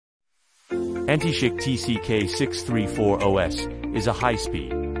ANTISHI TCK634OS is a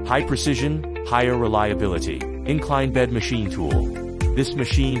high-speed, high-precision, higher reliability, incline bed machine tool. This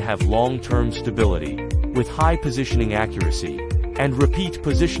machine have long-term stability, with high positioning accuracy, and repeat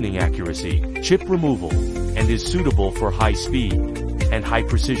positioning accuracy, chip removal, and is suitable for high-speed and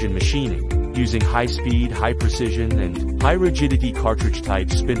high-precision machining, using high-speed, high-precision, and high-rigidity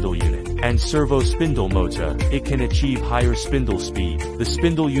cartridge-type spindle unit and servo spindle motor. It can achieve higher spindle speed. The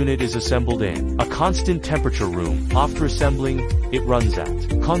spindle unit is assembled in a constant temperature room. After assembling, it runs at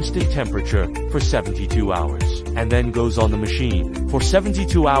constant temperature for 72 hours, and then goes on the machine for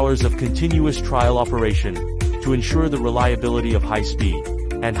 72 hours of continuous trial operation to ensure the reliability of high-speed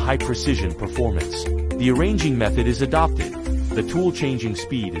and high-precision performance. The arranging method is adopted. The tool changing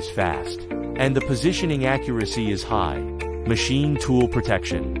speed is fast, and the positioning accuracy is high. Machine tool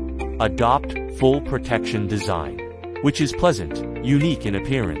protection. Adopt full protection design, which is pleasant, unique in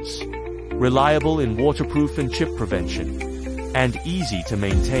appearance, reliable in waterproof and chip prevention, and easy to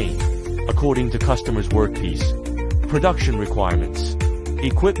maintain, according to customer's workpiece. Production requirements.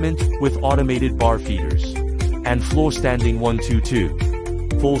 Equipment with automated bar feeders and floor standing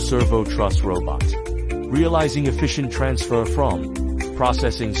 122. Full servo truss robot. Realizing efficient transfer from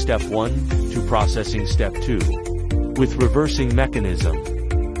processing step 1 to processing step 2. With reversing mechanism,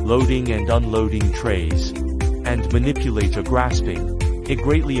 loading and unloading trays, and manipulator grasping. It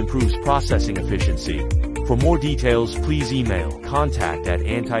greatly improves processing efficiency. For more details, please email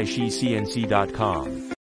contact@antishicnc.com.